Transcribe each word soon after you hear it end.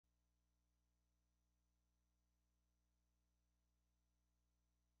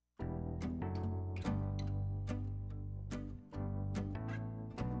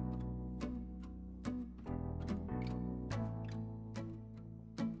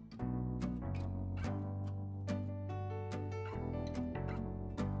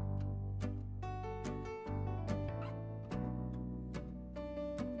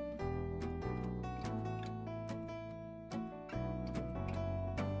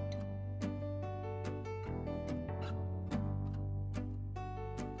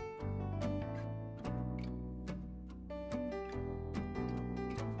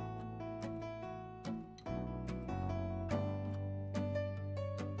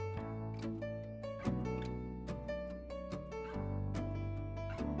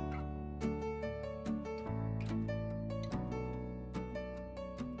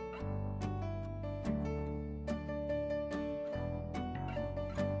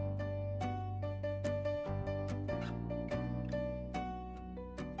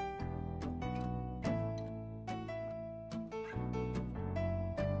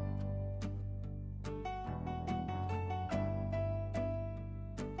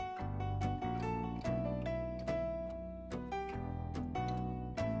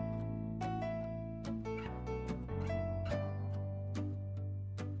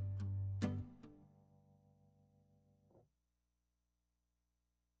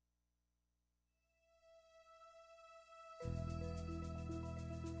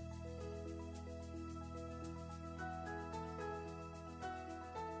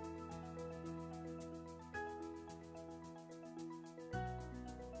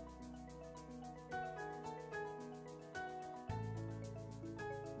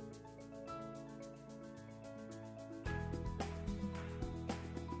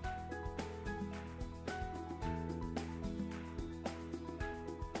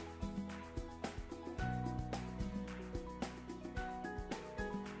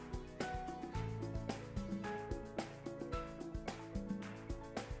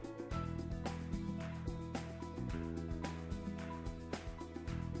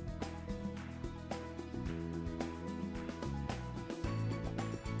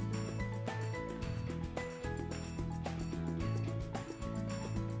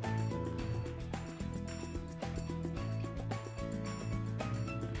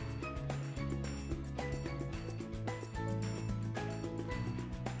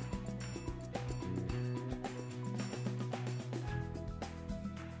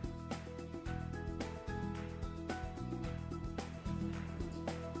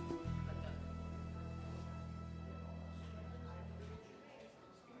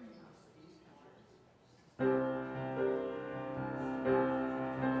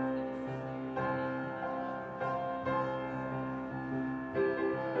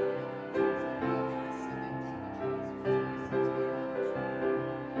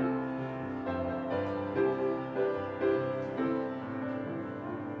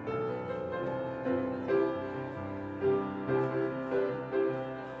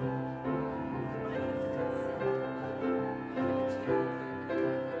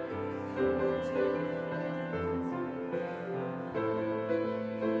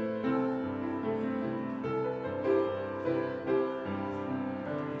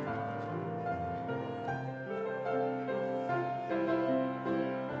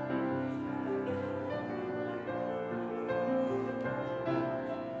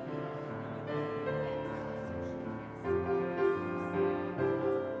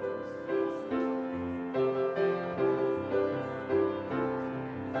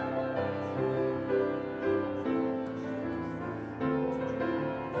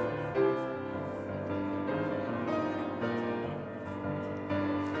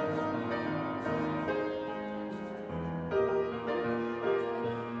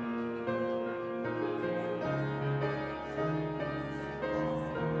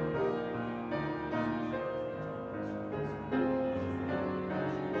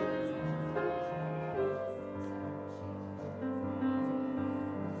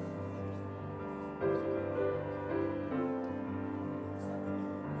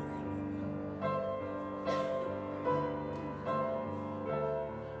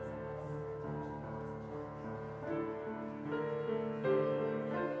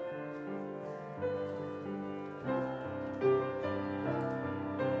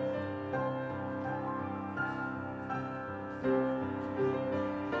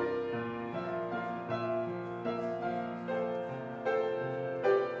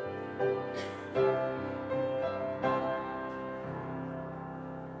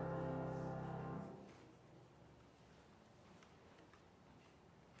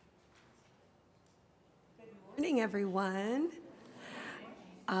Morning, everyone.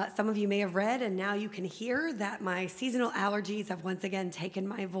 Some of you may have read, and now you can hear that my seasonal allergies have once again taken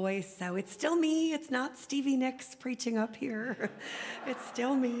my voice. So it's still me. It's not Stevie Nicks preaching up here. It's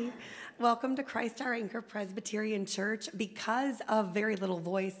still me. Welcome to Christ Our Anchor Presbyterian Church. Because of very little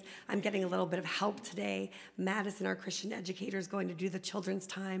voice, I'm getting a little bit of help today. Madison, our Christian educator, is going to do the children's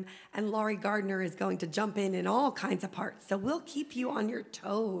time, and Laurie Gardner is going to jump in all kinds of parts. So we'll keep you on your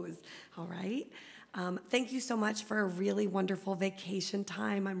toes, all right? Thank you so much for a really wonderful vacation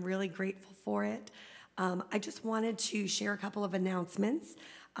time. I'm really grateful for it. I just wanted to share a couple of announcements.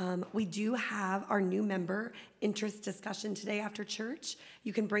 We do have our new member interest discussion today after church.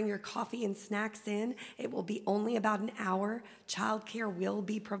 You can bring your coffee and snacks in. It will be only about an hour. Childcare will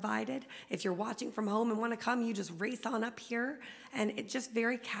be provided. If you're watching from home and want to come, you just race on up here. And it's just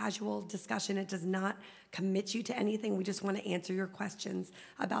very casual discussion. It does not commit you to anything. We just want to answer your questions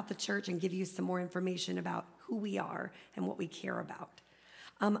about the church and give you some more information about who we are and what we care about.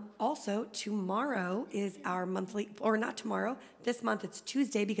 Also, tomorrow is our monthly, or not tomorrow, this month, it's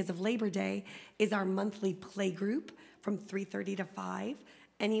Tuesday because of Labor Day, is our monthly play group from 3:30 to 5.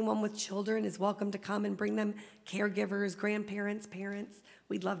 Anyone with children is welcome to come and bring them, caregivers, grandparents, parents.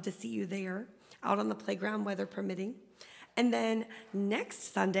 We'd love to see you there, out on the playground, weather permitting. And then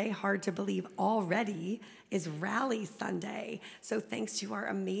next Sunday, hard to believe already, is Rally Sunday. So thanks to our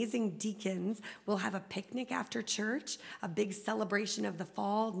amazing deacons, we'll have a picnic after church, a big celebration of the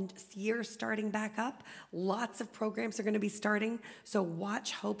fall year starting back up. Lots of programs are going to be starting, so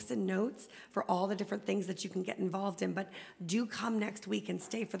watch Hopes and Notes for all the different things that you can get involved in. But do come next week and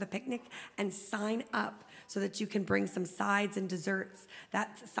stay for the picnic and sign up so that you can bring some sides and desserts.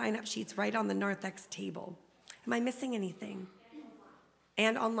 That sign-up sheet's right on the narthex table. Am I missing anything?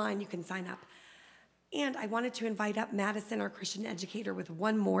 And online, you can sign up. And I wanted to invite up Madison, our Christian educator, with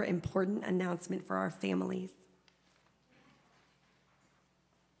one more important announcement for our families.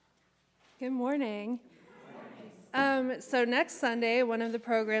 Good morning. So next Sunday, one of the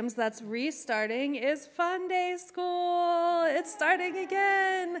programs that's restarting is Fun Day School. It's starting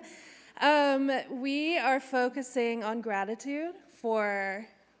again. We are focusing on gratitude from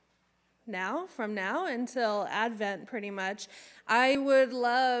now until Advent, pretty much. I would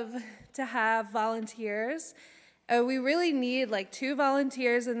love to have volunteers. We really need like 2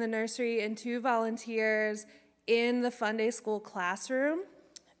 volunteers in the nursery and 2 volunteers in the Fun Day School classroom.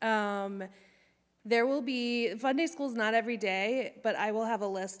 There will be, Fun Day School's not every day, but I will have a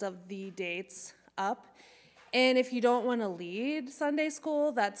list of the dates up. And if you don't want to lead Sunday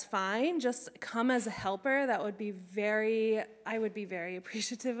school, that's fine. Just come as a helper. I would be very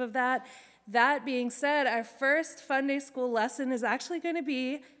appreciative of that. That being said, our first Fun Day School lesson is actually going to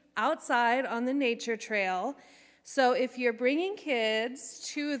be outside on the nature trail. So if you're bringing kids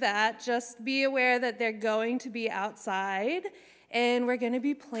to that, just be aware that they're going to be outside. And we're going to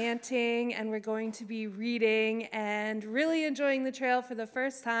be planting, and we're going to be reading, and really enjoying the trail for the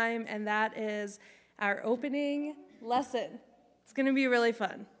first time. And that is our opening lesson. It's going to be really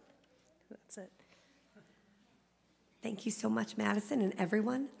fun. That's it. Thank you so much, Madison, and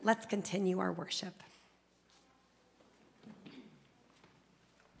everyone. Let's continue our worship.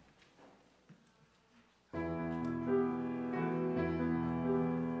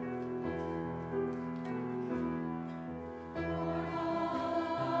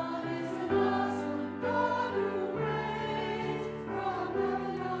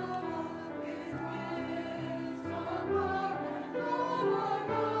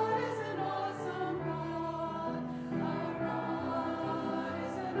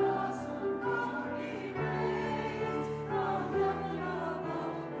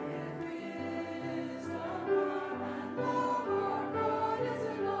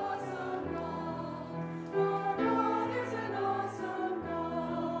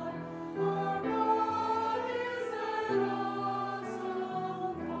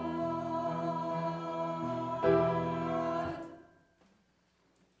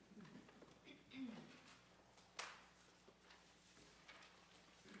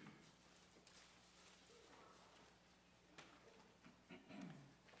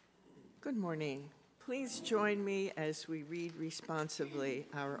 Good morning. Please join me as we read responsively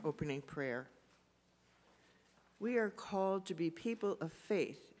our opening prayer. We are called to be people of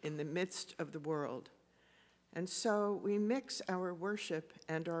faith in the midst of the world, and so we mix our worship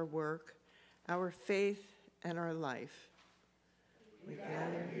and our work, our faith and our life. We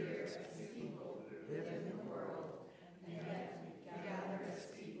gather here as people who live in the world, and yet we gather as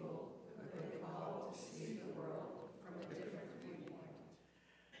people who have been called to see the world from a different viewpoint.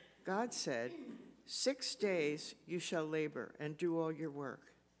 God said, 6 days you shall labor and do all your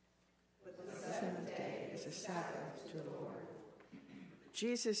work. The seventh day is a Sabbath to the Lord.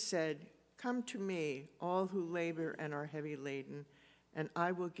 Jesus said, "Come to me, all who labor and are heavy laden, and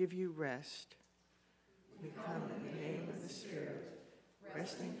I will give you rest." We come in the name of the Spirit,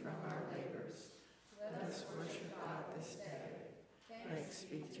 resting from our labors. Let us worship God this day. Thanks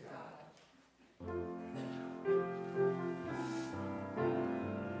be to God.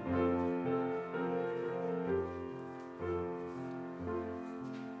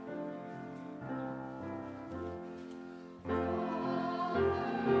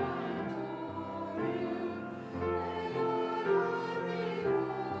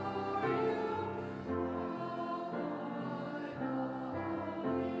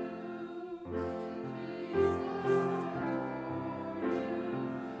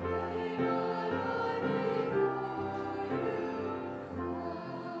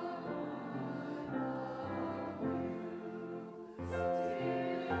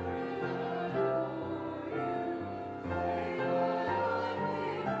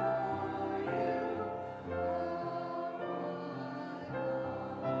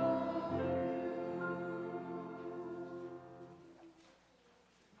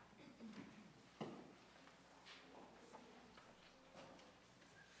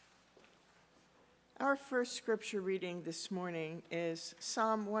 Our first scripture reading this morning is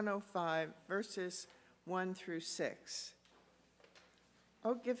Psalm 105, verses 1 through 6.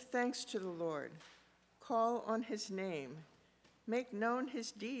 Oh, give thanks to the Lord. Call on his name. Make known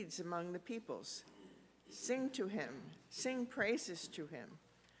his deeds among the peoples. Sing to him. Sing praises to him.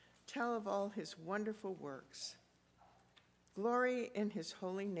 Tell of all his wonderful works. Glory in his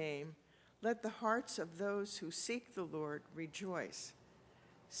holy name. Let the hearts of those who seek the Lord rejoice.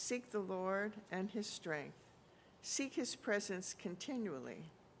 Seek the Lord and his strength. Seek his presence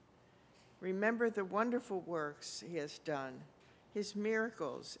continually. Remember the wonderful works he has done, his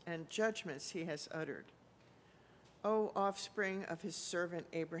miracles and judgments he has uttered. O offspring of his servant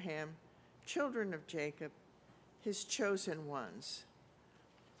Abraham, children of Jacob, his chosen ones.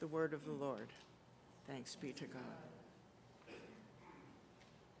 The word of the Lord. Thanks be to God.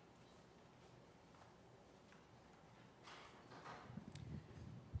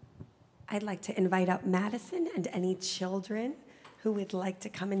 I'd like to invite up Madison and any children who would like to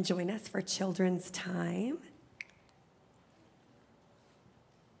come and join us for children's time.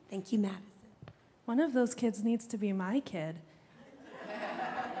 Thank you, Madison. One of those kids needs to be my kid.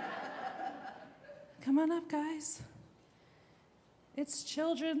 Come on up, guys. It's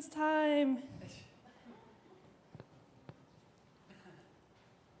children's time.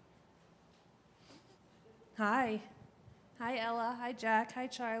 Hi. Hi, Ella. Hi, Jack. Hi,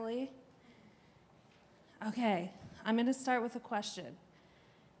 Charlie. Okay, I'm going to start with a question.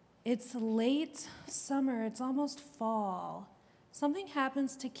 It's late summer. It's almost fall. Something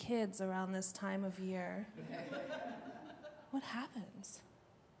happens to kids around this time of year. What happens?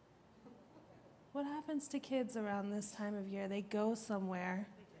 What happens to kids around this time of year? They go somewhere.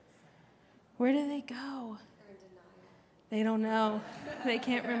 Where do they go? They don't know. They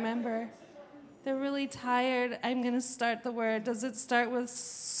can't remember. They're really tired. I'm going to start the word. Does it start with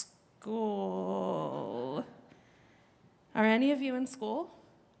school? Are any of you in school?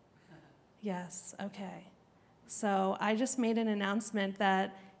 Yes, okay. So I just made an announcement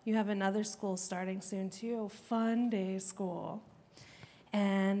that you have another school starting soon too, Fun Day School.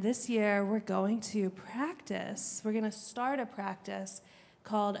 And this year we're going to practice. We're going to start a practice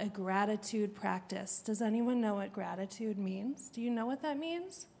called a gratitude practice. Does anyone know what gratitude means? Do you know what that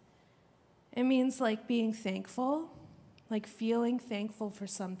means? It means like being thankful, like feeling thankful for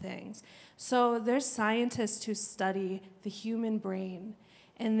some things. So there's scientists who study the human brain,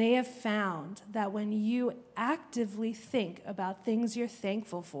 and they have found that when you actively think about things you're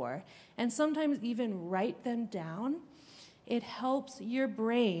thankful for, and sometimes even write them down, it helps your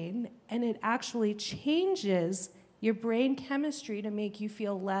brain, and it actually changes your brain chemistry to make you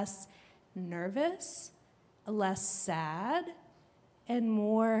feel less nervous, less sad, and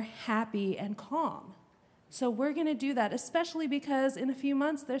more happy and calm. So we're going to do that, especially because in a few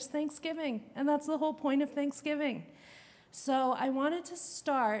months there's Thanksgiving, and that's the whole point of Thanksgiving. So I wanted to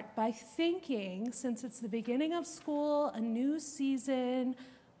start by thinking, since it's the beginning of school, a new season,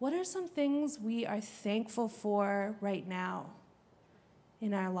 what are some things we are thankful for right now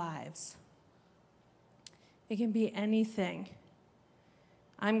in our lives? It can be anything.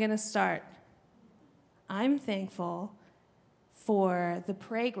 I'm going to start. I'm thankful for the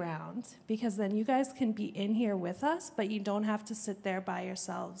playground, because then you guys can be in here with us, but you don't have to sit there by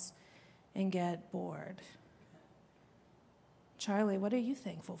yourselves and get bored. Charlie, what are you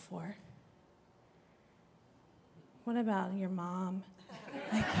thankful for? What about your mom?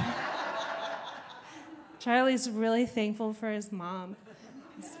 Charlie's really thankful for his mom.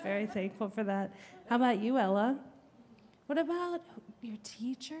 He's very thankful for that. How about you, Ella? What about your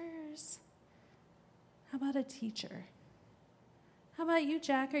teachers? How about a teacher? How about you,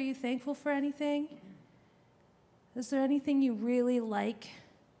 Jack? Are you thankful for anything? Is there anything you really like?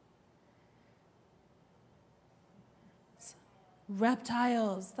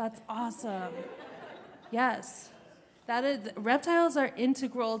 Reptiles. That's awesome. Yes. Reptiles are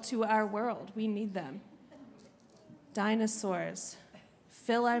integral to our world. We need them. Dinosaurs.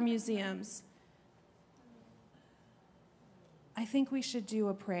 Fill our museums. I think we should do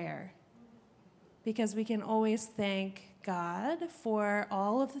a prayer because we can always thank God for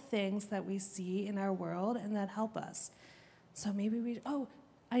all of the things that we see in our world and that help us. So maybe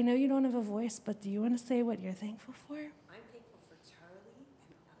I know you don't have a voice, but do you want to say what you're thankful for? I'm thankful for Charlie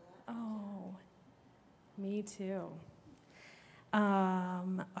and Ella. Oh, me too.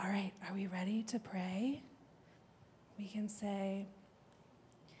 All right, are we ready to pray? We can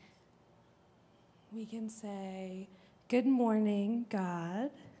say, good morning,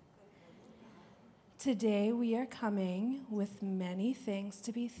 God. Today we are coming with many things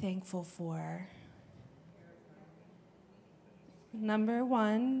to be thankful for. Number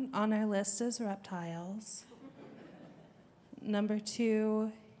 1 on our list is reptiles. Number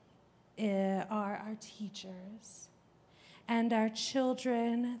 2 are our teachers and our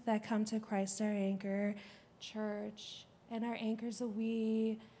children that come to Christ our Anchor Church and our Anchors a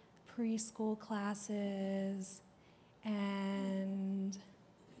Wee preschool classes and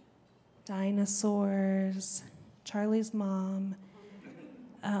dinosaurs, Charlie's mom.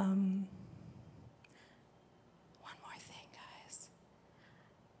 One more thing, guys.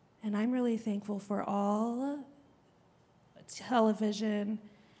 And I'm really thankful for all television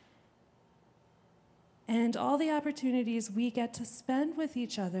and all the opportunities we get to spend with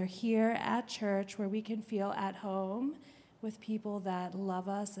each other here at church where we can feel at home with people that love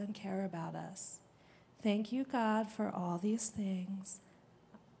us and care about us. Thank you, God, for all these things.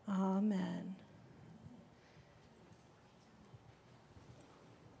 Amen.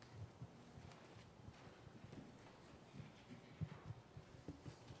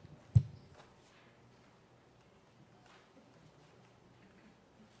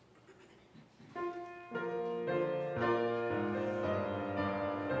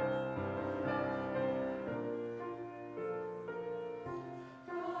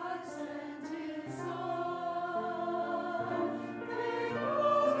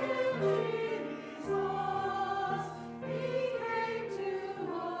 Thank you.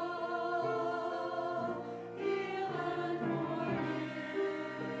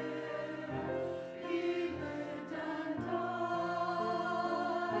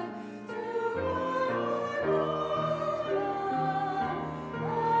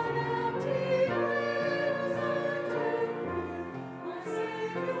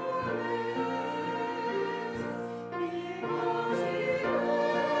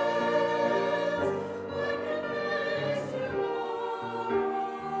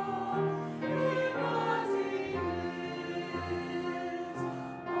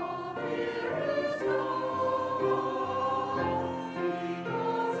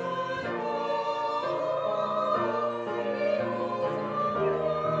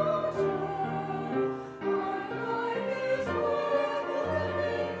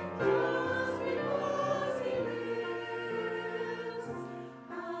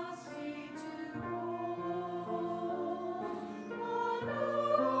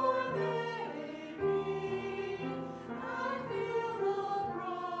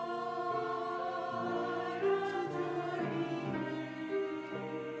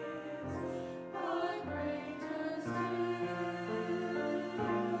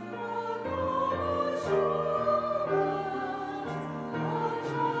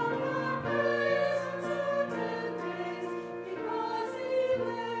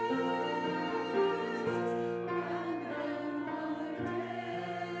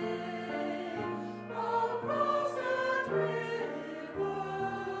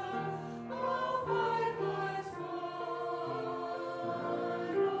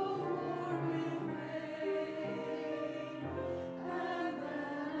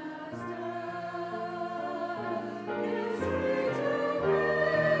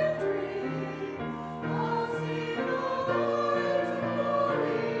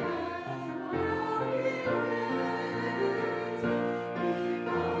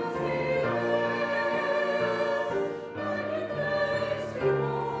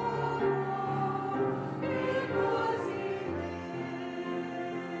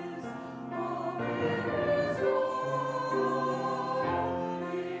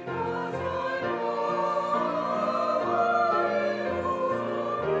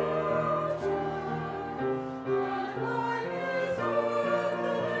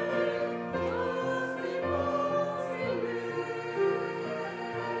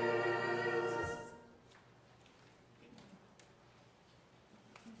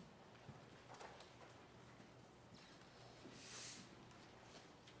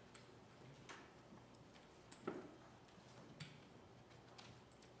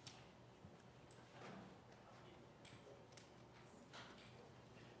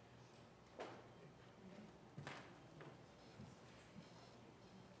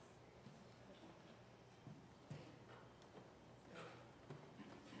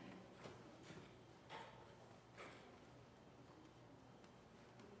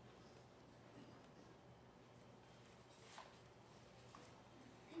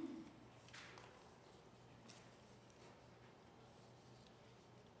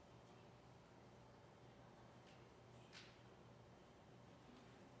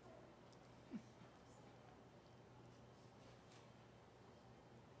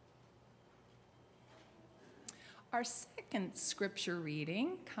 Our second scripture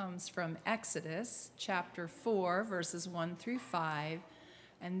reading comes from Exodus chapter 4, verses 1 through 5,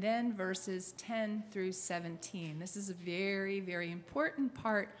 and then verses 10 through 17. This is a very, very important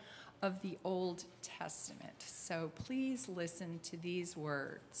part of the Old Testament, so please listen to these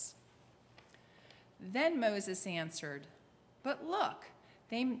words. Then Moses answered, "But look,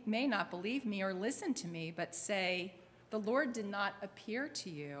 they may not believe me or listen to me, but say, 'The Lord did not appear to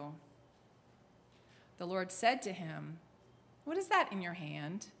you.' The Lord said to him, 'What is that in your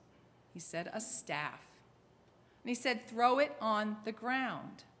hand?' He said, 'A staff.' And he said, 'Throw it on the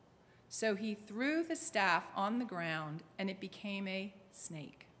ground.' So he threw the staff on the ground, and it became a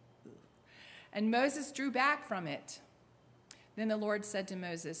snake. And Moses drew back from it. Then the Lord said to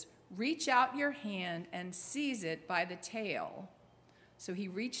Moses, 'Reach out your hand and seize it by the tail.' So he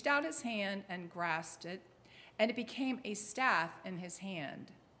reached out his hand and grasped it, and it became a staff in his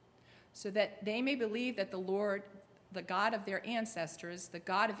hand, so that they may believe that the Lord, the God of their ancestors, the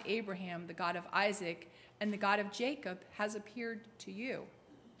God of Abraham, the God of Isaac, and the God of Jacob, has appeared to you."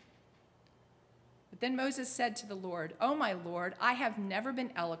 But then Moses said to the Lord, "Oh, my Lord, I have never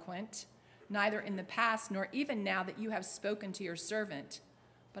been eloquent, neither in the past nor even now that you have spoken to your servant,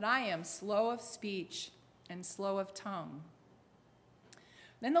 but I am slow of speech and slow of tongue."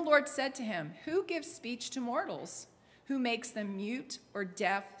 Then the Lord said to him, "Who gives speech to mortals? Who makes them mute or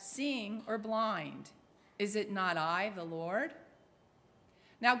deaf, seeing or blind? Is it not I, the Lord?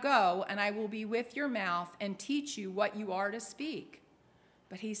 Now go, and I will be with your mouth and teach you what you are to speak."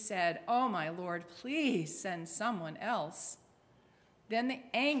 But he said, "Oh, my Lord, please send someone else." Then the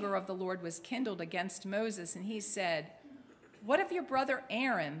anger of the Lord was kindled against Moses, and he said, "What of your brother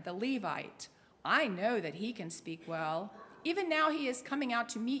Aaron, the Levite? I know that he can speak well. Even now he is coming out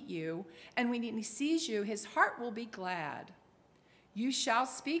to meet you, and when he sees you, his heart will be glad. You shall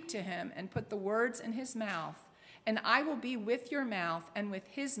speak to him and put the words in his mouth, and I will be with your mouth and with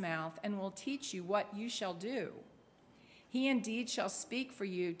his mouth, and will teach you what you shall do. He indeed shall speak for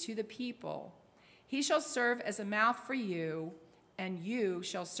you to the people. He shall serve as a mouth for you, and you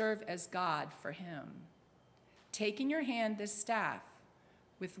shall serve as God for him. Take in your hand this staff,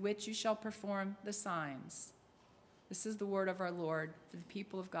 with which you shall perform the signs." This is the word of our Lord for the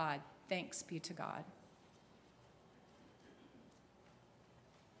people of God. Thanks be to God.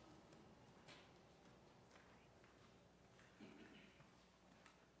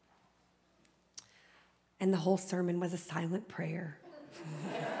 And the whole sermon was a silent prayer.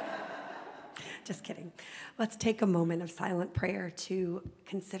 Just kidding. Let's take a moment of silent prayer to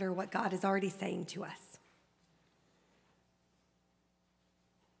consider what God is already saying to us.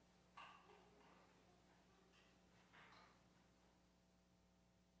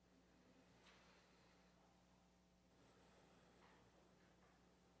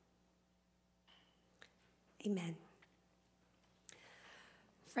 Amen.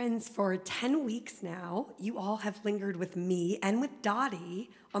 Friends, for 10 weeks now, you all have lingered with me and with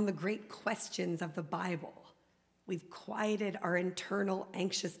Dottie on the great questions of the Bible. We've quieted our internal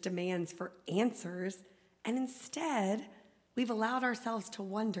anxious demands for answers, and instead, we've allowed ourselves to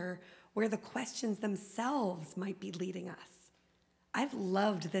wonder where the questions themselves might be leading us. I've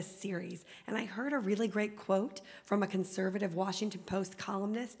loved this series, and I heard a really great quote from a conservative Washington Post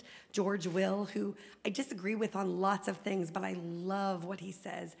columnist, George Will, who I disagree with on lots of things, but I love what he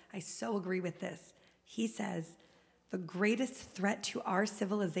says. I so agree with this. He says, "The greatest threat to our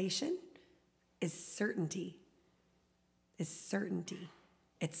civilization is certainty.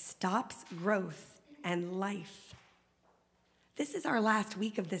 It stops growth and life." This is our last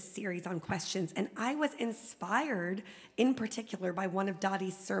week of this series on questions, and I was inspired in particular by one of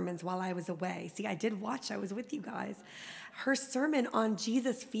Dottie's sermons while I was away. See, I did watch, I was with you guys. Her sermon on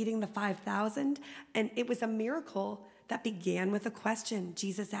Jesus feeding the 5,000, and it was a miracle that began with a question,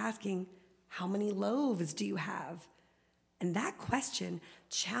 Jesus asking, "How many loaves do you have?" And that question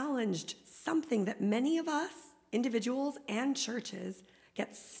challenged something that many of us, individuals and churches,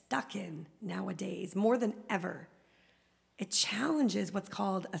 get stuck in nowadays more than ever. It challenges what's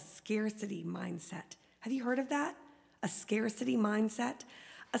called a scarcity mindset. Have you heard of that? A scarcity mindset?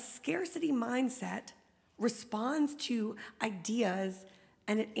 A scarcity mindset responds to ideas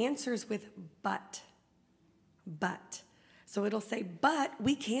and it answers with but. So it'll say, but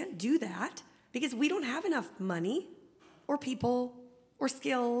we can't do that because we don't have enough money or people or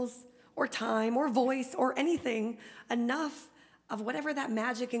skills or time or voice or anything, enough of whatever that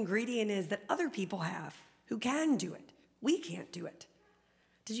magic ingredient is that other people have who can do it. We can't do it.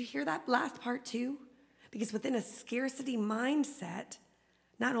 Did you hear that last part too? Because within a scarcity mindset,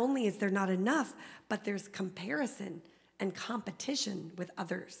 not only is there not enough, but there's comparison and competition with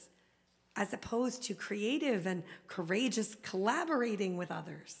others. as opposed to creative and courageous collaborating with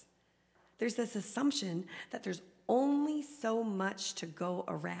others. There's this assumption that there's only so much to go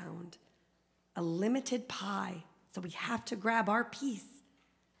around, a limited pie, so we have to grab our piece.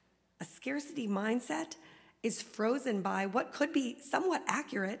 A scarcity mindset is frozen by what could be somewhat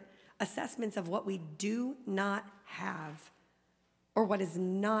accurate assessments of what we do not have or what is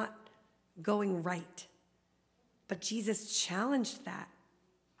not going right. But Jesus challenged that.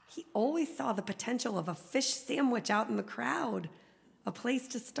 He always saw the potential of a fish sandwich out in the crowd, a place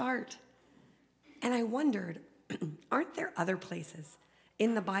to start. And I wondered, aren't there other places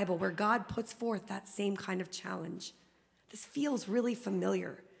in the Bible where God puts forth that same kind of challenge? This feels really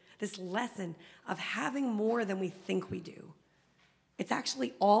familiar, this lesson of having more than we think we do. It's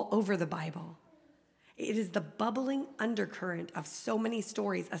actually all over the Bible. It is the bubbling undercurrent of so many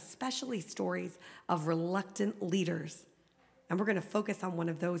stories, especially stories of reluctant leaders. And we're going to focus on one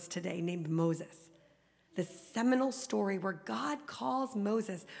of those today, named Moses. This seminal story where God calls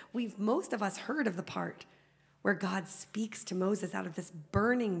Moses. Most of us heard of the part where God speaks to Moses out of this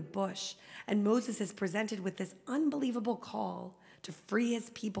burning bush, and Moses is presented with this unbelievable call to free his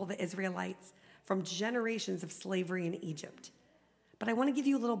people, the Israelites, from generations of slavery in Egypt. But I want to give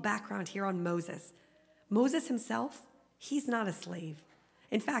you a little background here on Moses. Moses himself, he's not a slave.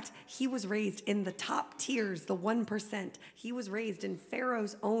 In fact, he was raised in the top tiers, the 1%. He was raised in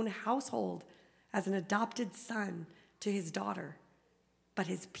Pharaoh's own household as an adopted son to his daughter. But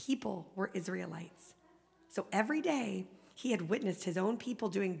his people were Israelites. So every day, he had witnessed his own people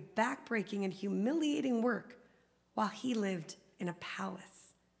doing backbreaking and humiliating work while he lived in a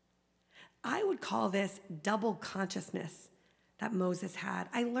palace. I would call this double consciousness that Moses had.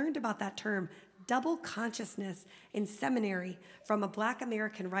 I learned about that term, double consciousness, in seminary from a Black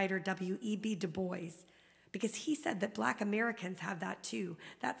American writer, W.E.B. Du Bois, because he said that Black Americans have that too,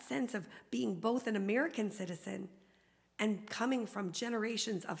 that sense of being both an American citizen and coming from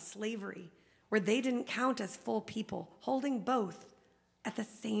generations of slavery where they didn't count as full people, holding both at the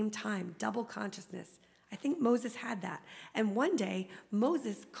same time, double consciousness. I think Moses had that. And one day,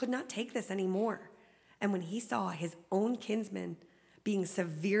 Moses could not take this anymore. And when he saw his own kinsmen being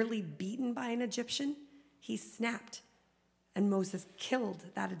severely beaten by an Egyptian, he snapped, and Moses killed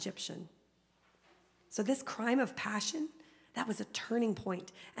that Egyptian. So this crime of passion, that was a turning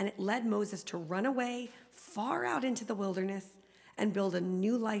point, and it led Moses to run away far out into the wilderness and build a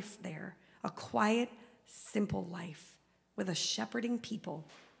new life there, a quiet, simple life with a shepherding people.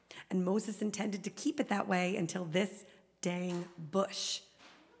 And Moses intended to keep it that way until this dang bush,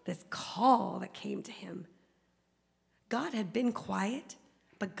 this call that came to him. God had been quiet,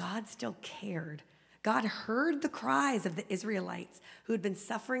 but God still cared. God heard the cries of the Israelites who had been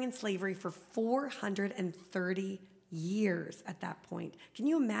suffering in slavery for 430 years at that point. Can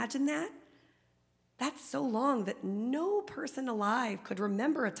you imagine that? That's so long that no person alive could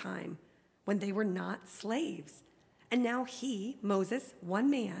remember a time when they were not slaves. And now he, Moses, one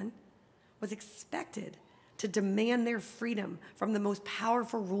man, was expected to demand their freedom from the most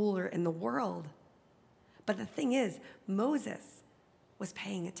powerful ruler in the world. But the thing is, Moses was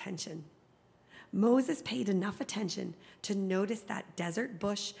paying attention. Moses paid enough attention to notice that desert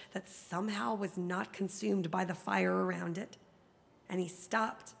bush that somehow was not consumed by the fire around it. And he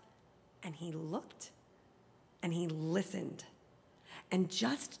stopped, and he looked, and he listened. And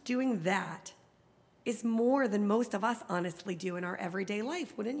just doing that is more than most of us honestly do in our everyday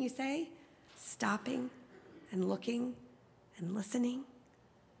life, wouldn't you say? Stopping and looking and listening.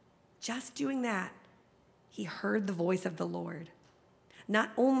 Just doing that, he heard the voice of the Lord.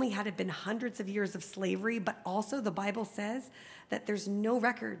 Not only had it been hundreds of years of slavery, but also the Bible says that there's no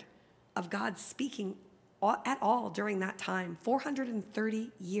record of God speaking at all during that time.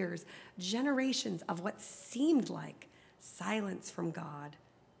 430 years, generations of what seemed like silence from God.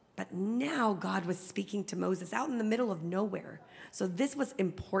 But now God was speaking to Moses out in the middle of nowhere. So this was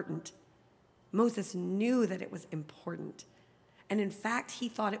important. Moses knew that it was important. And in fact, he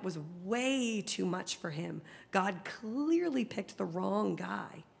thought it was way too much for him. God clearly picked the wrong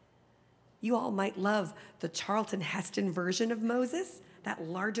guy. You all might love the Charlton Heston version of Moses, that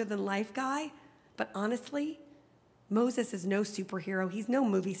larger-than-life guy. But honestly, Moses is no superhero. He's no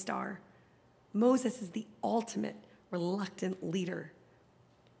movie star. Moses is the ultimate reluctant leader.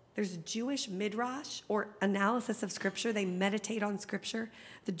 There's Jewish midrash, or analysis of Scripture. They meditate on Scripture.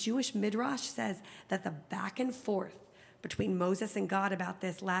 The Jewish midrash says that the back and forth between Moses and God about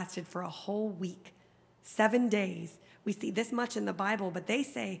this lasted for a whole week, 7 days. We see this much in the Bible, but they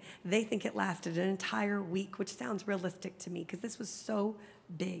say they think it lasted an entire week, which sounds realistic to me because this was so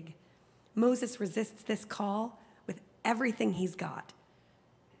big. Moses resists this call with everything he's got.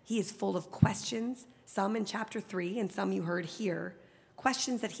 He is full of questions, some in chapter 3 and some you heard here,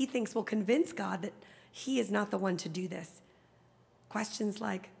 questions that he thinks will convince God that he is not the one to do this. Questions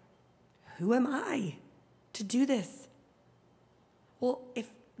like, who am I to do this? Well, if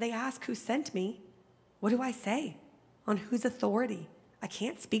they ask who sent me, what do I say? On whose authority? I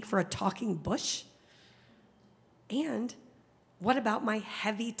can't speak for a talking bush. And what about my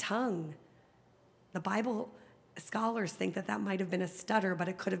heavy tongue? The Bible scholars think that that might have been a stutter, but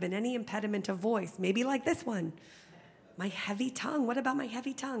it could have been any impediment of voice, maybe like this one. My heavy tongue, what about my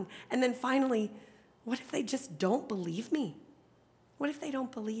heavy tongue? And then finally, what if they just don't believe me? What if they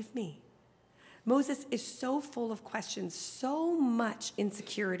don't believe me? Moses is so full of questions, so much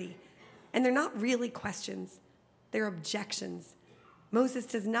insecurity, and they're not really questions, they're objections. Moses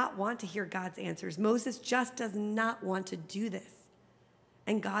does not want to hear God's answers. Moses just does not want to do this.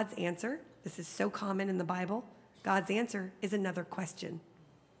 And God's answer, this is so common in the Bible, God's answer is another question.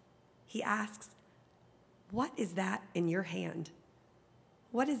 He asks, what is that in your hand?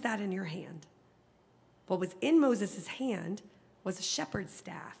 What is that in your hand? What was in Moses' hand was a shepherd's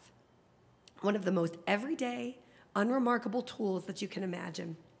staff, one of the most everyday, unremarkable tools that you can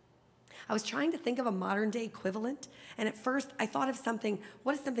imagine. I was trying to think of a modern day equivalent, and at first I thought of something,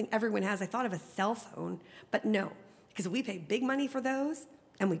 what is something everyone has? I thought of a cell phone, but no, because we pay big money for those,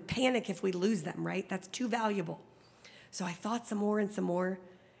 and we panic if we lose them, right? That's too valuable. So I thought some more,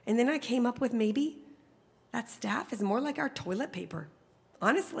 and then I came up with maybe that staff is more like our toilet paper.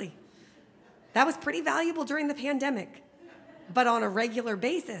 Honestly, that was pretty valuable during the pandemic, but on a regular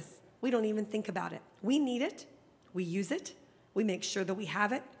basis, we don't even think about it. We need it, we use it, we make sure that we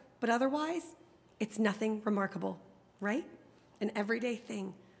have it, but otherwise, it's nothing remarkable, right? An everyday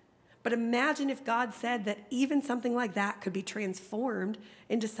thing. But imagine if God said that even something like that could be transformed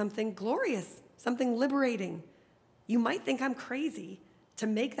into something glorious, something liberating. You might think I'm crazy to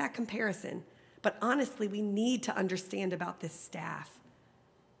make that comparison, but honestly, we need to understand about this staff.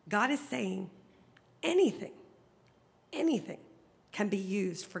 God is saying anything can be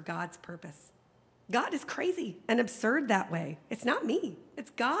used for God's purpose. God is crazy and absurd that way. It's not me, it's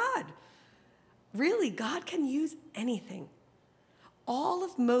God. Really, God can use anything. All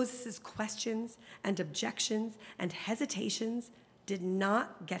of Moses' questions and objections and hesitations did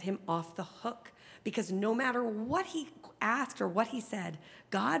not get him off the hook, because no matter what he asked or what he said,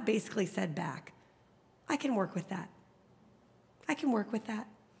 God basically said back, I can work with that. I can work with that.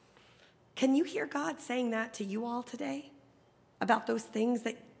 Can you hear God saying that to you all today? About those things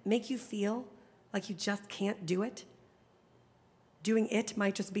that make you feel like you just can't do it? Doing it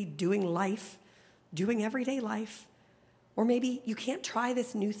might just be doing life, doing everyday life. Or maybe you can't try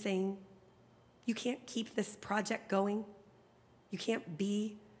this new thing. You can't keep this project going. You can't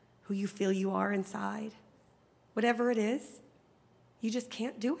be who you feel you are inside. Whatever it is, you just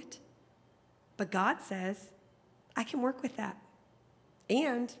can't do it. But God says, I can work with that.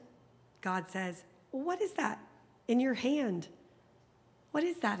 And God says, what is that in your hand? What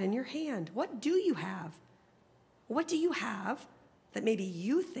is that in your hand? What do you have? What do you have that maybe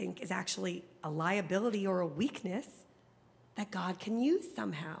you think is actually a liability or a weakness that God can use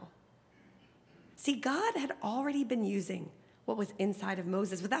somehow? See, God had already been using what was inside of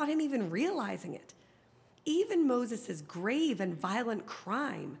Moses without him even realizing it. Even Moses' grave and violent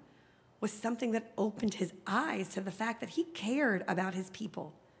crime was something that opened his eyes to the fact that he cared about his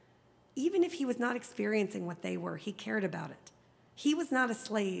people. Even if he was not experiencing what they were, he cared about it. He was not a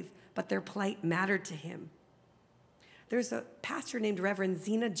slave, but their plight mattered to him. There's a pastor named Reverend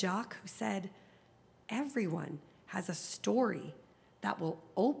Zena Jock who said, everyone has a story that will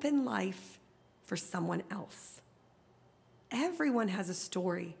open life for someone else. Everyone has a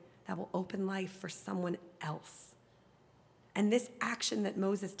story that will open life for someone else. And this action that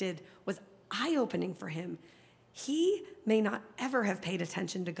Moses did was eye-opening for him. He may not ever have paid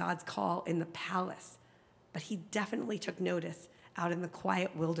attention to God's call in the palace, but he definitely took notice out in the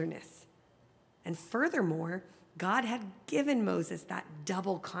quiet wilderness. And furthermore, God had given Moses that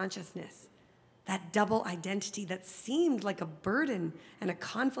double consciousness, that double identity that seemed like a burden and a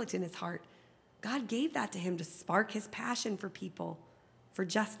conflict in his heart. God gave that to him to spark his passion for people, for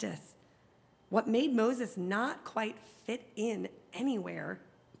justice. What made Moses not quite fit in anywhere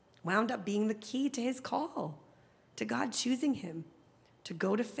wound up being the key to his call, to God choosing him to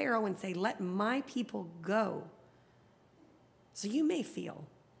go to Pharaoh and say, let my people go. So you may feel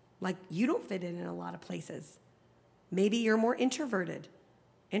like you don't fit in a lot of places. Maybe you're more introverted.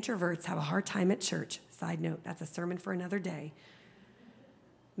 Introverts have a hard time at church. Side note, that's a sermon for another day.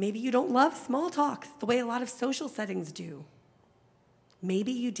 Maybe you don't love small talk the way a lot of social settings do.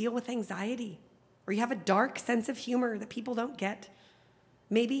 Maybe you deal with anxiety, or you have a dark sense of humor that people don't get.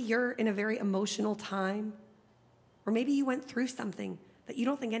 Maybe you're in a very emotional time, or maybe you went through something that you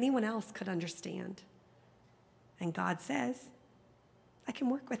don't think anyone else could understand. And God says, I can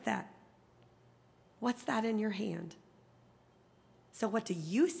work with that. What's that in your hand? So what do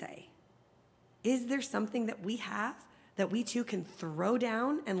you say? Is there something that we have that we too can throw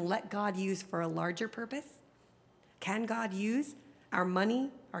down and let God use for a larger purpose? Can God use our money,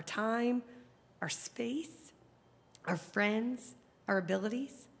 our time, our space, our friends, our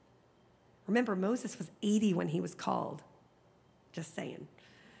abilities? Remember, Moses was 80 when he was called. Just saying.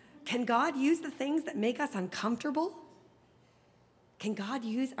 Can God use the things that make us uncomfortable? Can God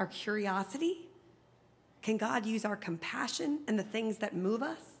use our curiosity? Can God use our compassion and the things that move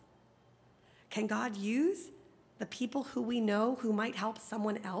us? Can God use the people who we know who might help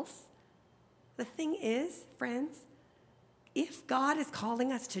someone else? The thing is, friends, if God is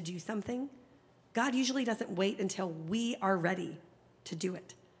calling us to do something, God usually doesn't wait until we are ready to do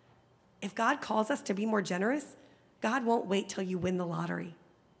it. If God calls us to be more generous, God won't wait till you win the lottery,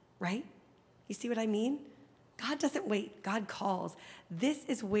 right? You see what I mean? God doesn't wait. God calls. This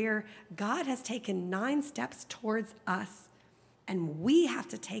is where God has taken 9 steps towards us, and we have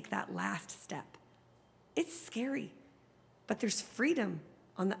to take that last step. It's scary, but there's freedom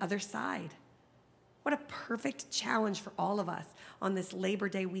on the other side. What a perfect challenge for all of us on this Labor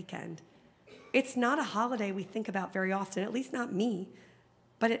Day weekend. It's not a holiday we think about very often, at least not me,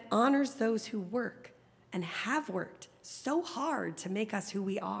 but it honors those who work and have worked so hard to make us who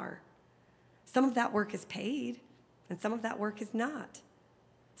we are. Some of that work is paid, and some of that work is not.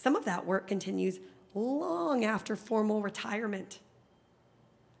 Some of that work continues long after formal retirement.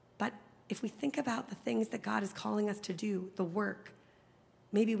 But if we think about the things that God is calling us to do, the work,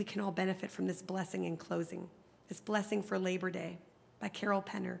 maybe we can all benefit from this blessing in closing. This blessing for Labor Day by Carol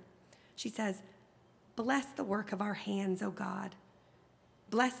Penner. She says, "Bless the work of our hands, O God.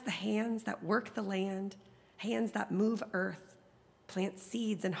 Bless the hands that work the land, hands that move earth, plant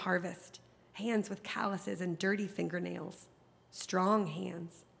seeds and harvest, hands with calluses and dirty fingernails, strong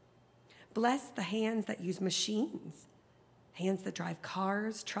hands. Bless the hands that use machines, hands that drive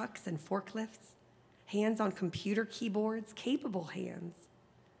cars, trucks, and forklifts, hands on computer keyboards, capable hands.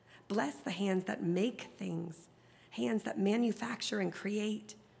 Bless the hands that make things, hands that manufacture and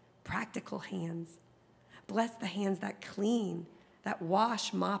create, practical hands. Bless the hands that clean, that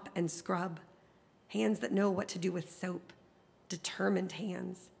wash, mop, and scrub, hands that know what to do with soap, determined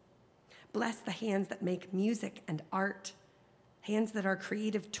hands. Bless the hands that make music and art, hands that are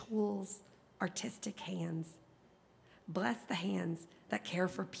creative tools, artistic hands. Bless the hands that care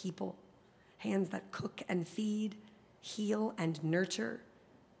for people, hands that cook and feed, heal and nurture,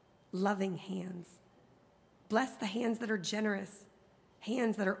 loving hands. Bless the hands that are generous,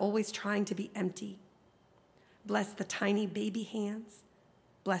 hands that are always trying to be empty. Bless the tiny baby hands.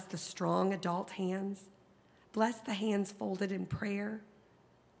 Bless the strong adult hands. Bless the hands folded in prayer.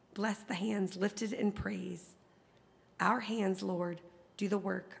 Bless the hands lifted in praise. Our hands, Lord, do the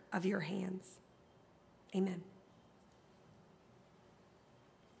work of your hands. Amen.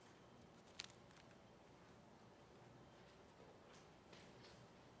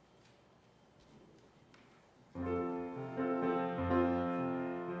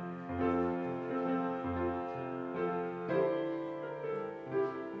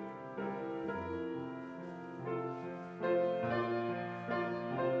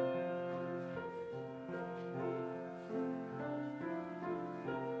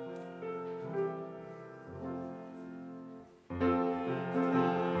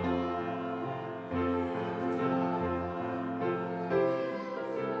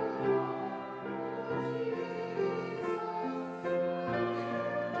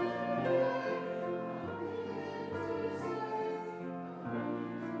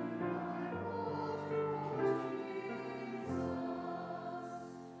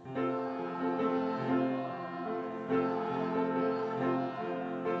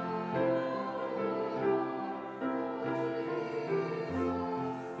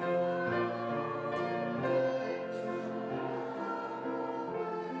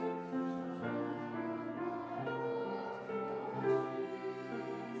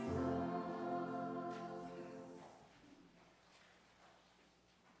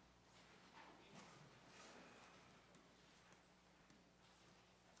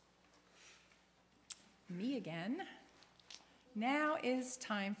 Me again. Now is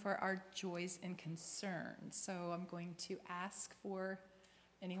time for our joys and concerns. So I'm going to ask for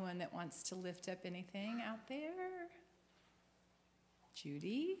anyone that wants to lift up anything out there.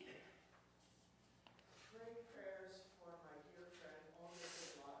 Judy? Pray prayers for my dear friend,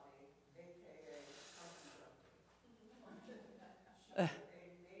 Pastor Dottie, a.k.a. confront. She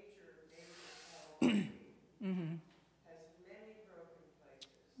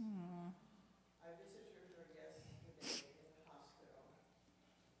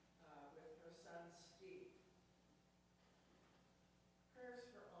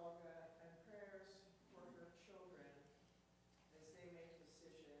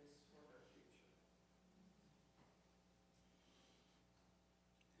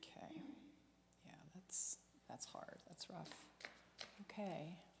That's rough.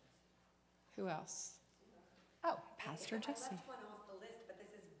 Okay. Who else? Oh, Pastor Jesse. I left one off the list, but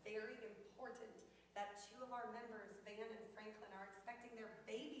this is very important that two of our members, Van and Franklin, are expecting their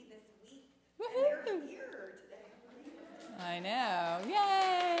baby this week. Woohoo! And they're here today. I know.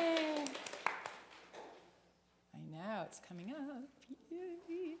 Yay! I know, it's coming up.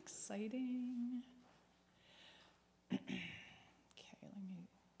 Yay, exciting. Okay, let me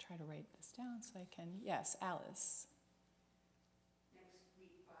try to write this down so I can. Yes, Alice. Next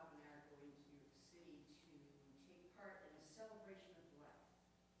week, Bob and I are going to New York City to take part in a celebration of life.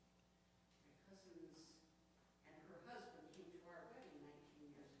 My cousins and her husband came to our wedding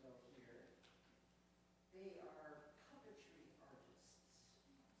 19 years ago here. They are puppetry artists.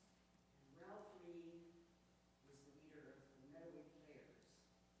 And Ralph Lee was the leader of the Meadowy Players.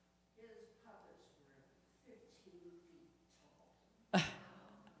 His puppets were 15 feet tall.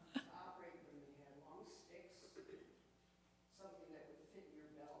 To operate them, they had long sticks, something that would fit in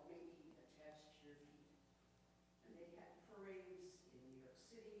your belt, maybe attached to your feet. And they had parades in New York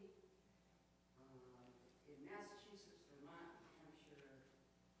City, in Massachusetts, Vermont, New Hampshire.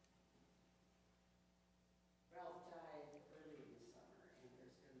 Ralph died early in the summer, and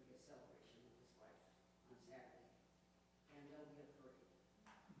there's going to be a celebration of his life on Saturday. And there'll be a parade.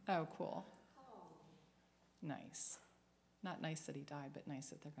 Oh, cool. Nice. Not nice that he died, but nice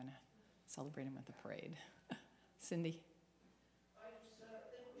that they're going to celebrate him at the parade. Cindy? I just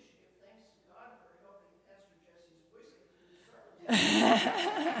think we should give thanks to God for helping Pastor Jesse's voice get through the sermon.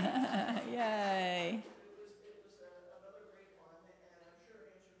 Yay. It was another great one, and I'm sure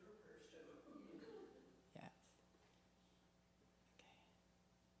it answered her prayers too. Yes. Okay.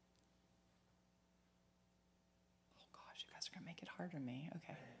 Oh gosh, you guys are going to make it harder on me.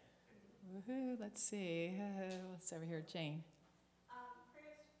 Okay. Woohoo, let's see. What's over here? Jane.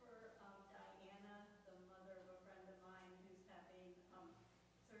 Prayers for Diana, the mother of a friend of mine who's having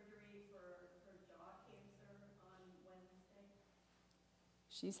surgery for jaw cancer on Wednesday.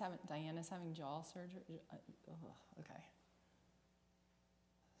 Diana's having jaw surgery. Okay. Surgery.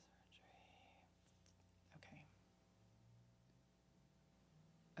 Okay.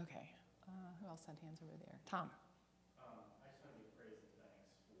 Okay. Who else had hands over there? Tom. I just want to give praise and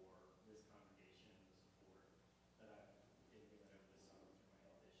thanks for this congregation and the support that I've been given over the summer through my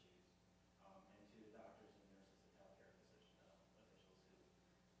health issues, and to the doctors and nurses and healthcare officials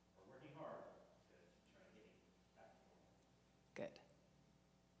who are working hard to try to get me back to normal. Good.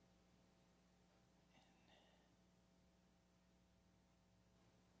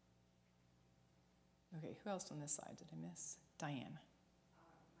 Okay, who else on this side did I miss? Diane.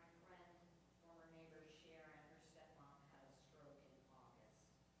 My friend, former neighbor Sharon, her stepmom had a stroke in August.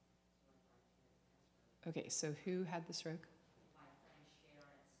 So I'd like to ask her. Okay, so who had the stroke? My friend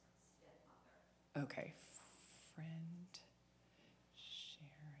Sharon's stepmother. Okay, friend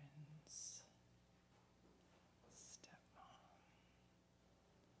Sharon's stepmom.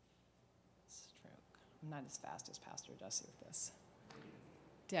 Stroke. I'm not as fast as Pastor Dottie with this.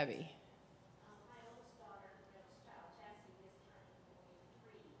 Debbie. My oldest daughter, the oldest child, Jessie, is turning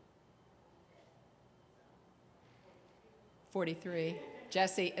 43. 43.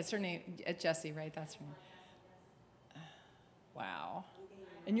 Jessie, it's her name. Jessie, right? That's her name. Wow.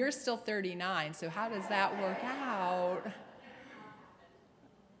 And you're still 39, so how does that work out?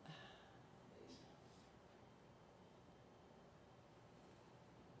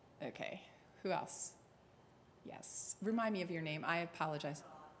 Okay. Who else? Yes. Remind me of your name. I apologize.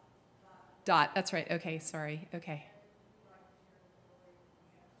 Dot. That's right. Okay. Sorry. Okay.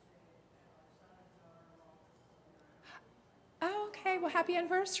 Oh, okay. Well, happy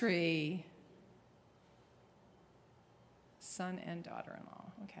anniversary. Son and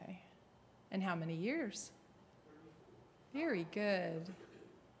daughter-in-law. Okay. And how many years? Very good.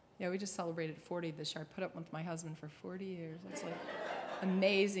 Yeah, we just celebrated 40 this year. I put up with my husband for 40 years. That's like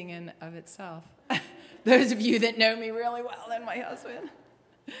amazing in of itself. Those of you that know me really well and my husband.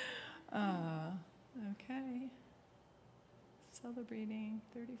 Okay. Celebrating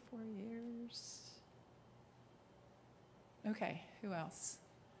 34 years. Okay, who else?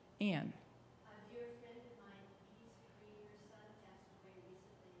 Anne. A dear friend of mine, Pete's 3-year son, passed away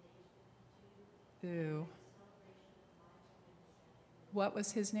recently at age 52. Ooh. A celebration of life on Wednesday. What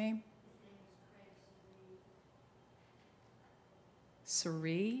was his name? His name was Craig Sari?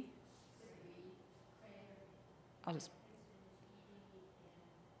 Surrey. Craig. I'll just, His name is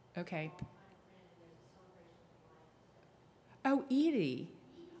Edie, okay. and my friend, and there's a celebration of life. Oh, Edie.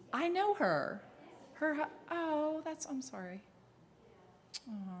 I know her. Oh, I'm sorry.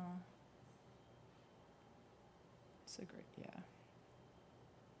 Oh. So great, yeah.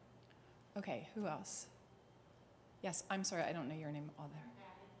 Okay, who else? Yes, I'm sorry, I don't know your name all there.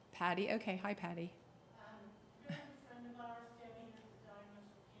 Patty. Okay, hi, Patty. A friend of ours, Debbie, is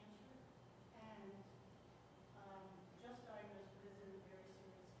diagnosed with cancer, and just diagnosed, but is in a very serious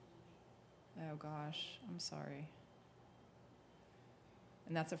condition. Oh, gosh, I'm sorry.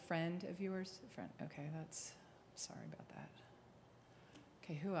 And that's a friend of yours? A friend. Okay, sorry about that.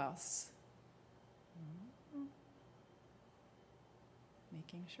 Okay, who else?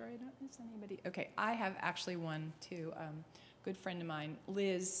 Making sure I don't miss anybody. Okay, I have actually one too. Good friend of mine,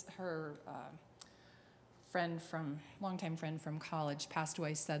 Liz, her longtime friend from college, passed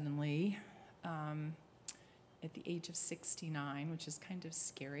away suddenly at the age of 69, which is kind of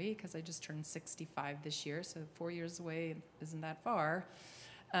scary because I just turned 65 this year, so 4 years away isn't that far.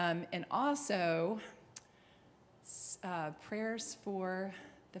 And also, prayers for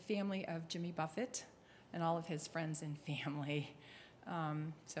the family of Jimmy Buffett and all of his friends and family.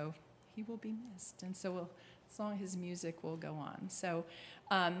 So he will be missed, and so as long as his music will go on. So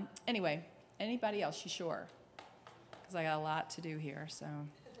anyway, anybody else? You sure? Because I got a lot to do here, so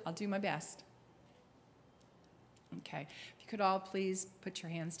I'll do my best. Okay, if you could all please put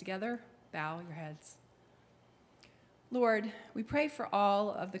your hands together, bow your heads. Lord, we pray for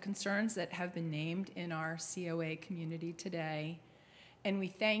all of the concerns that have been named in our COA community today, and we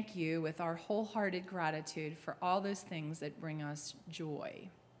thank you with our wholehearted gratitude for all those things that bring us joy.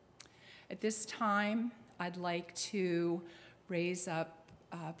 At this time, I'd like to raise up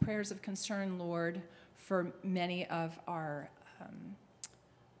prayers of concern, Lord, for many of our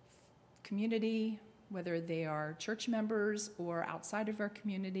community, whether they are church members or outside of our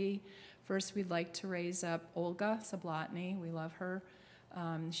community. First, we'd like to raise up Olga Sablotny. We love her.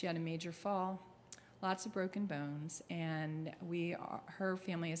 She had a major fall, lots of broken bones, and her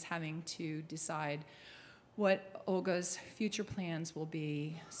family is having to decide what Olga's future plans will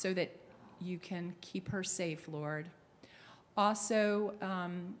be so that you can keep her safe, Lord. Also,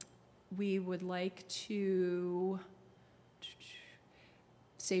 we would like to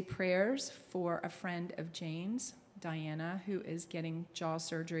say prayers for a friend of Jane's, Diana, who is getting jaw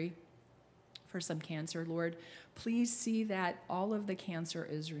surgery for some cancer. Lord, please see that all of the cancer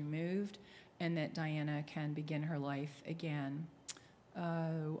is removed and that Diana can begin her life again.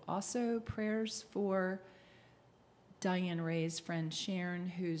 Also, prayers for Diane Ray's friend Sharon,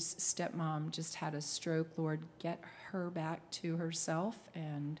 whose stepmom just had a stroke. Lord, get her back to herself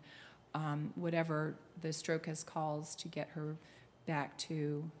and whatever the stroke has caused, to get her back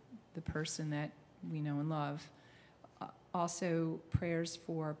to the person that we know and love. Also, prayers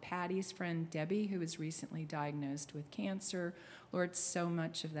for Patty's friend Debbie, who was recently diagnosed with cancer. Lord, so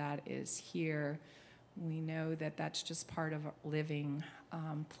much of that is here. We know that that's just part of living.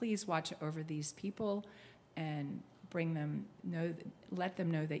 Please watch over these people and let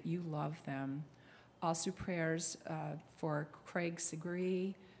them know that you love them. Also, prayers for Craig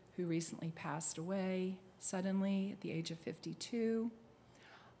Segree, who recently passed away suddenly at the age of 52.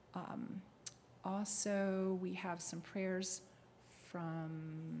 Also, we have some prayers from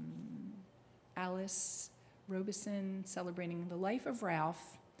Alice Robeson celebrating the life of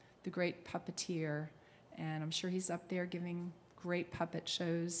Ralph, the great puppeteer. And I'm sure he's up there giving great puppet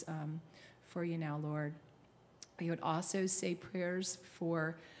shows for you now, Lord. We would also say prayers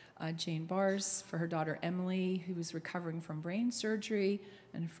for Jane Bars, for her daughter Emily, who is recovering from brain surgery,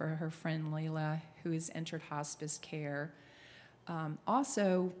 and for her friend Layla, who has entered hospice care.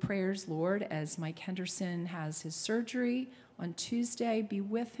 Also, prayers, Lord, as Mike Henderson has his surgery on Tuesday, be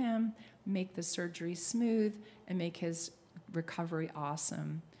with him, make the surgery smooth, and make his recovery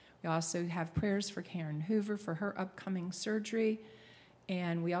awesome. We also have prayers for Karen Hoover for her upcoming surgery,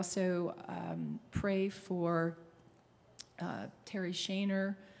 and we also pray for Terry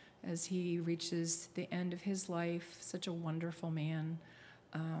Shaner as he reaches the end of his life. Such a wonderful man.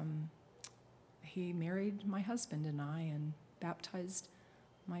 He married my husband and I and baptized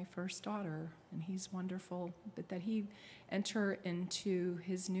my first daughter, and he's wonderful. But that he enter into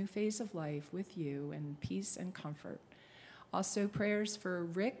his new phase of life with you in peace and comfort. Also, prayers for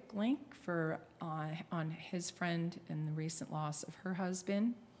Rick Link for on his friend and the recent loss of her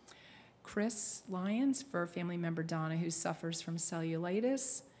husband. Chris Lyons for family member Donna, who suffers from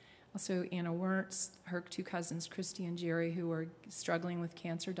cellulitis. Also, Anna Wertz, her two cousins, Christy and Jerry, who are struggling with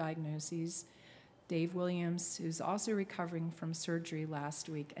cancer diagnoses. Dave Williams, who's also recovering from surgery last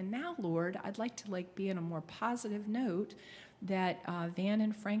week. And now, Lord, I'd like to be on a more positive note that Van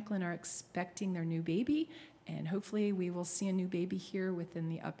and Franklin are expecting their new baby, and hopefully we will see a new baby here within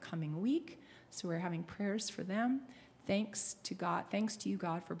the upcoming week. So we're having prayers for them. Thanks to you,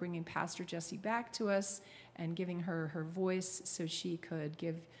 God, for bringing Pastor Jessie back to us and giving her her voice so she could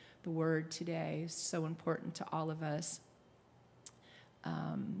give the word today. It's so important to all of us.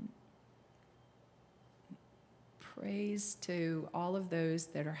 Praise to all of those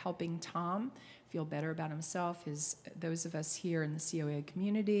that are helping Tom feel better about himself, those of us here in the COA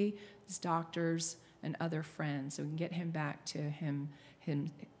community, his doctors, and other friends, so we can get him back to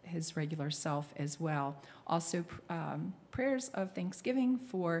his regular self as well. Also, prayers of thanksgiving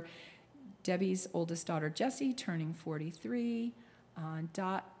for Debbie's oldest daughter, Jessie, turning 43,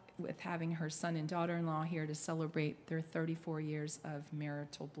 Dot with having her son and daughter-in-law here to celebrate their 34 years of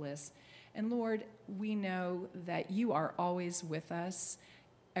marital bliss. And Lord, we know that you are always with us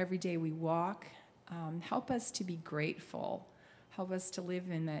every day we walk. Help us to be grateful. Help us to live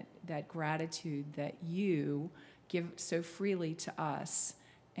in that gratitude that you give so freely to us.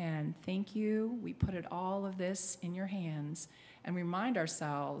 And thank you. We put all of this in your hands and remind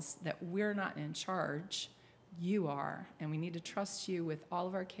ourselves that we're not in charge. You are, and we need to trust you with all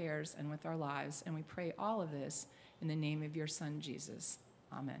of our cares and with our lives. And we pray all of this in the name of your Son, Jesus.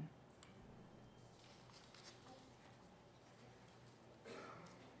 Amen.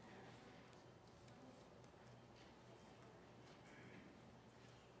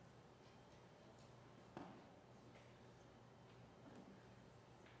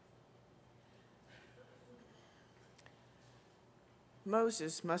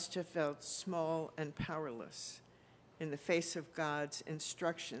 Moses must have felt small and powerless in the face of God's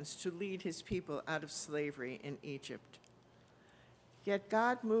instructions to lead his people out of slavery in Egypt. Yet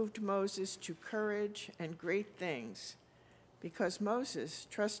God moved Moses to courage and great things because Moses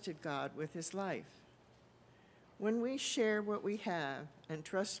trusted God with his life. When we share what we have and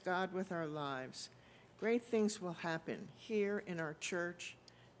trust God with our lives, great things will happen here in our church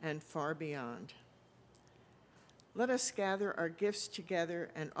and far beyond. Let us gather our gifts together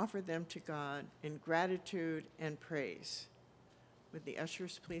and offer them to God in gratitude and praise. Would the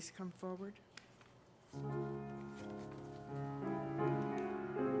ushers please come forward?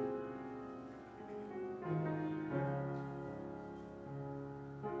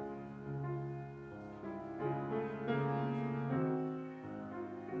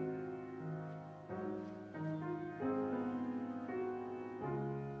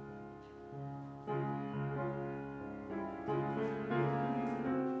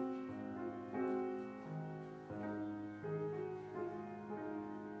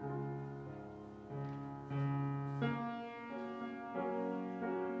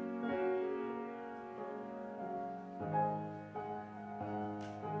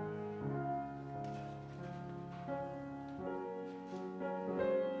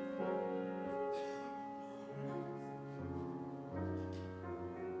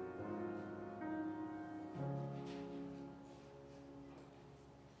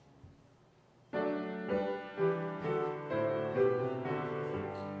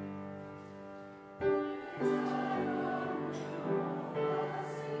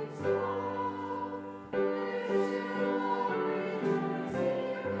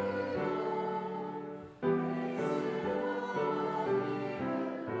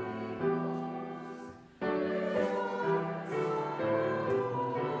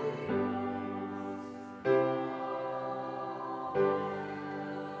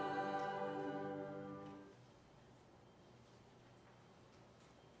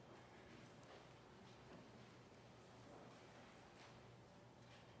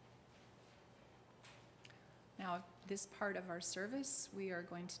 Now, this part of our service, we are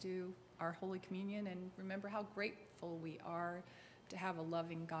going to do our Holy Communion and remember how grateful we are to have a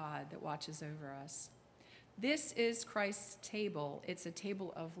loving God that watches over us. This is Christ's table. It's a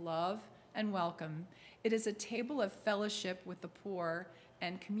table of love and welcome. It is a table of fellowship with the poor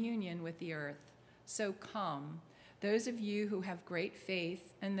and communion with the earth. So come, those of you who have great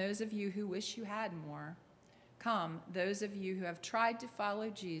faith and those of you who wish you had more. Come, those of you who have tried to follow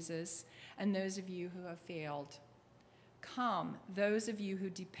Jesus and those of you who have failed. Come, those of you who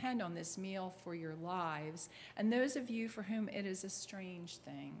depend on this meal for your lives and those of you for whom it is a strange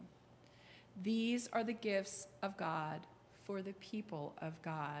thing. These are the gifts of God for the people of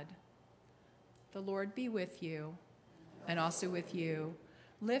God. The Lord be with you and also with you.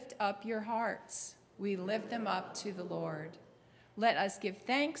 Lift up your hearts. We lift them up to the Lord. Let us give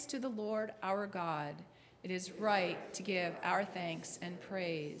thanks to the Lord our God. It is right to give our thanks and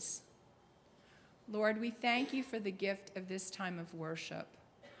praise. Lord, we thank you for the gift of this time of worship.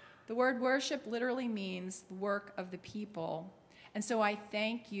 The word worship literally means the work of the people. And so I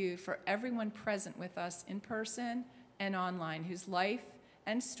thank you for everyone present with us in person and online whose life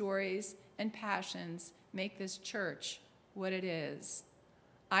and stories and passions make this church what it is.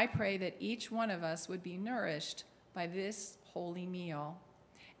 I pray that each one of us would be nourished by this holy meal.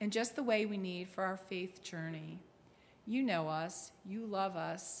 in just the way we need for our faith journey. You know us, you love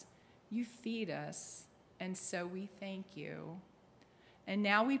us, you feed us, and so we thank you. And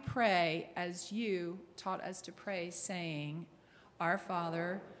now we pray as you taught us to pray, saying, Our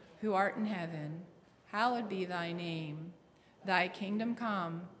Father, who art in heaven, hallowed be thy name. Thy kingdom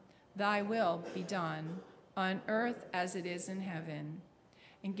come, thy will be done, on earth as it is in heaven.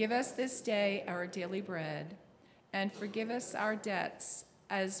 And give us this day our daily bread, and forgive us our debts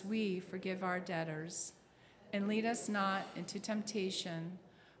as we forgive our debtors. And lead us not into temptation,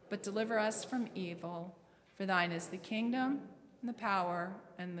 but deliver us from evil. For thine is the kingdom, and the power,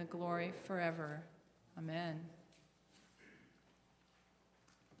 and the glory forever. Amen.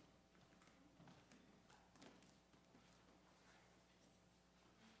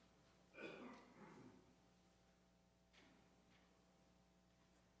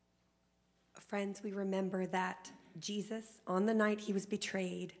 Friends, we remember that Jesus, on the night he was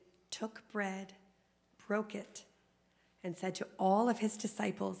betrayed, took bread, broke it, and said to all of his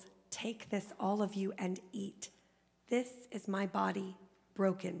disciples, Take this, all of you, and eat. This is my body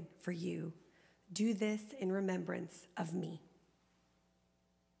broken for you. Do this in remembrance of me.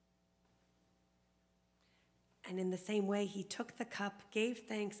 And in the same way, he took the cup, gave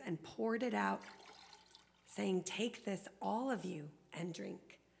thanks, and poured it out, saying, Take this, all of you, and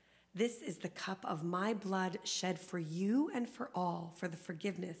drink. This is the cup of my blood shed for you and for all for the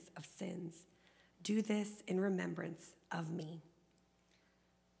forgiveness of sins. Do this in remembrance of me.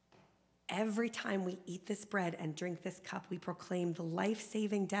 Every time we eat this bread and drink this cup, we proclaim the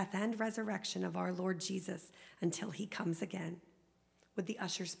life-saving death and resurrection of our Lord Jesus until he comes again. Would the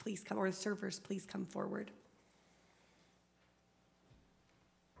ushers please come, or the servers please come forward?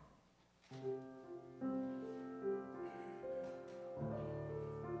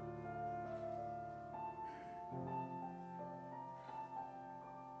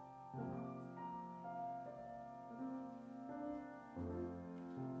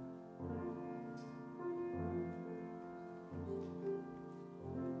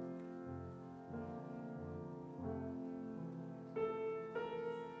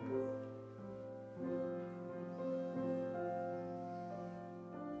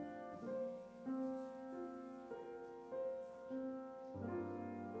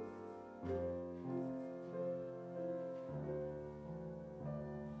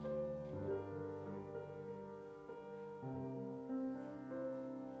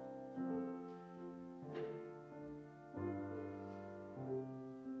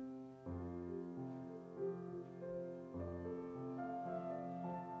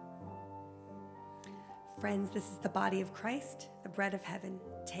 Friends, this is the body of Christ, the bread of heaven.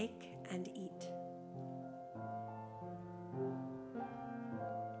 Take and eat.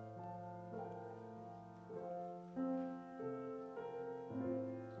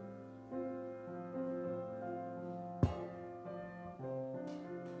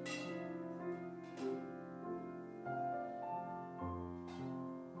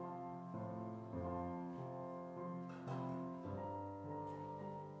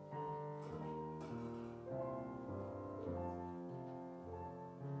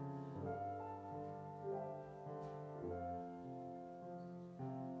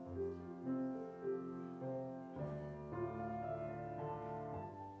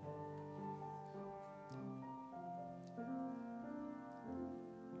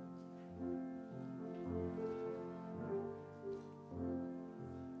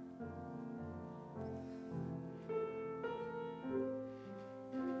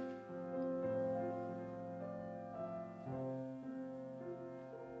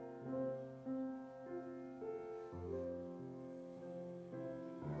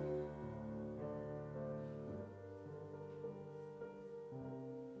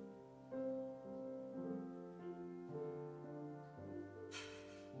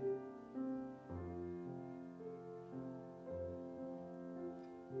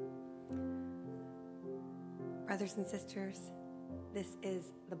 Brothers and sisters, this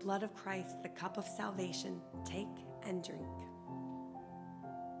is the blood of Christ, the cup of salvation. Take and drink.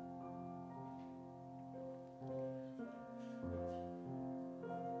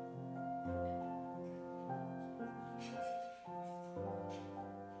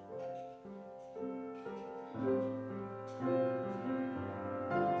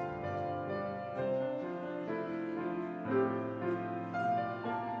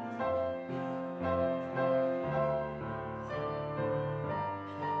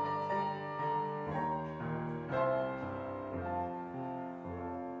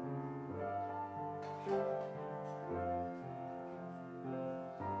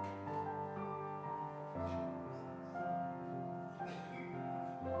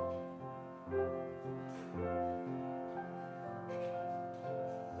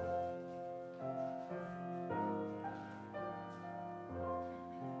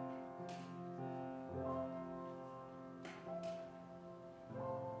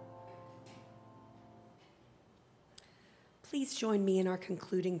 Please join me in our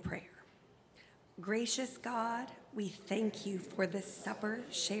concluding prayer. Gracious God, we thank you for this supper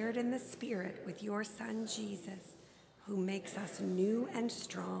shared in the Spirit with your Son, Jesus, who makes us new and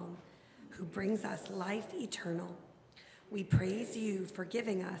strong, who brings us life eternal. We praise you for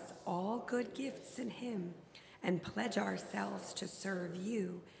giving us all good gifts in him and pledge ourselves to serve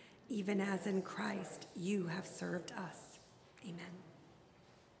you, even as in Christ you have served us. Amen.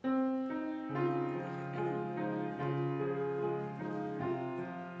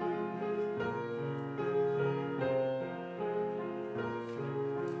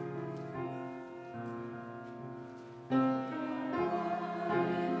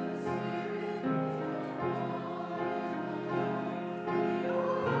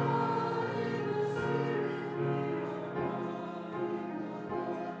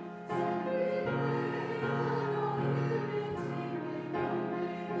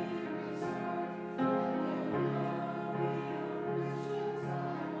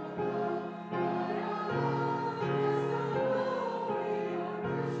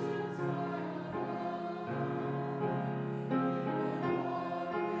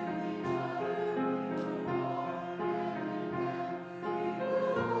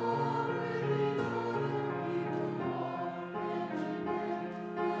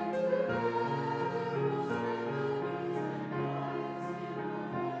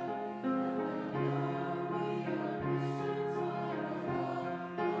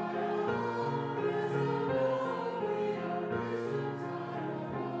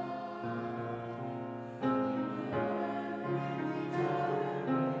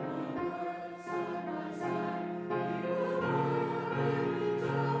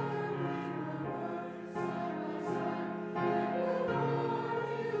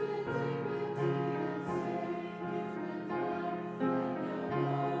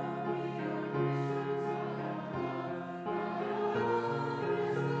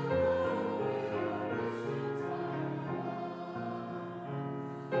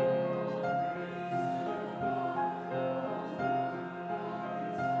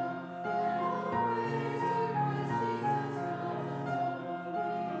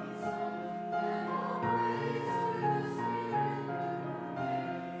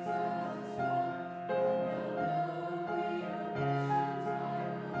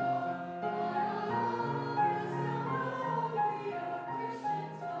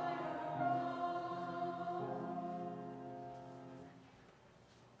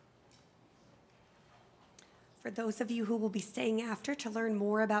 For those of you who will be staying after to learn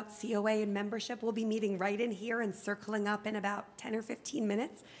more about COA and membership, we'll be meeting right in here and circling up in about 10 or 15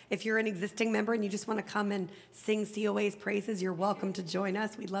 minutes. If you're an existing member and you just want to come and sing COA's praises, you're welcome to join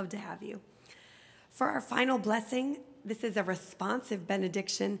us. We'd love to have you. For our final blessing, this is a responsive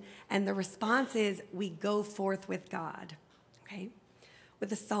benediction, and the response is, we go forth with God, okay?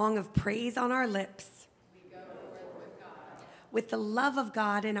 With a song of praise on our lips. We go forth with God. With the love of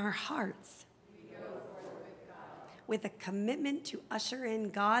God in our hearts. With a commitment to usher in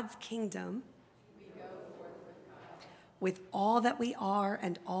God's kingdom, we go forth with God. With all that we are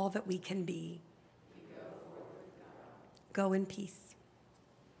and all that we can be, we go forth with God. Go in peace.